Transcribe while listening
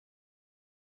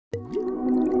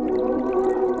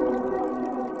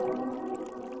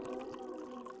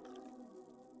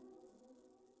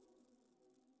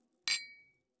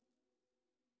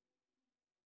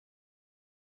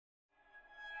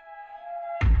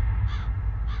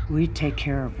We take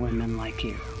care of women like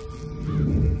you.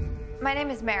 My name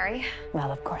is Mary. Well,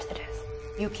 of course it is.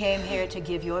 You came here to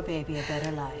give your baby a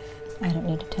better life. I don't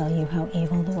need to tell you how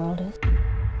evil the world is.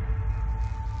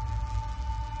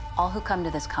 All who come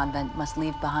to this convent must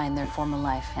leave behind their former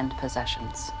life and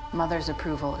possessions. Mother's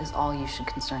approval is all you should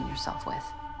concern yourself with.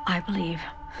 I believe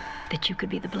that you could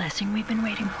be the blessing we've been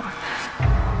waiting for.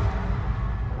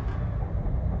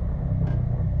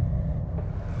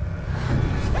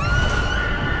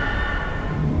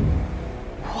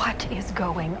 What is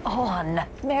going on?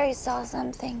 Mary saw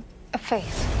something. A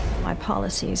face. My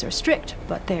policies are strict,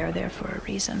 but they are there for a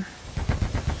reason.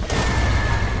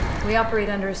 We operate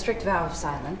under a strict vow of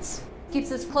silence.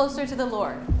 Keeps us closer to the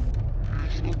Lord.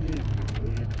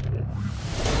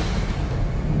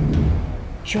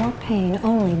 Your pain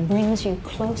only brings you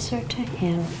closer to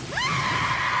Him.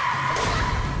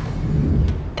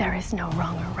 There is no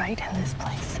wrong or right in this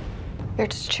place. You're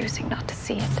just choosing not to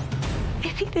see it.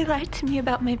 Maybe they lied to me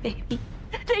about my baby.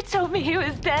 They told me he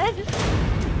was dead.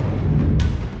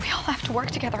 We all have to work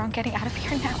together on getting out of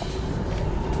here now.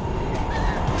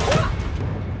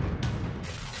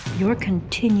 Your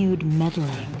continued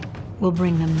meddling will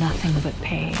bring them nothing but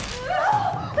pain.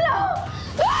 No!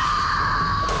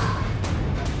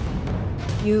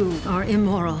 You are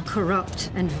immoral, corrupt,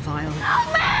 and violent.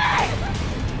 Help me!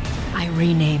 I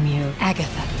rename you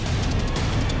Agatha.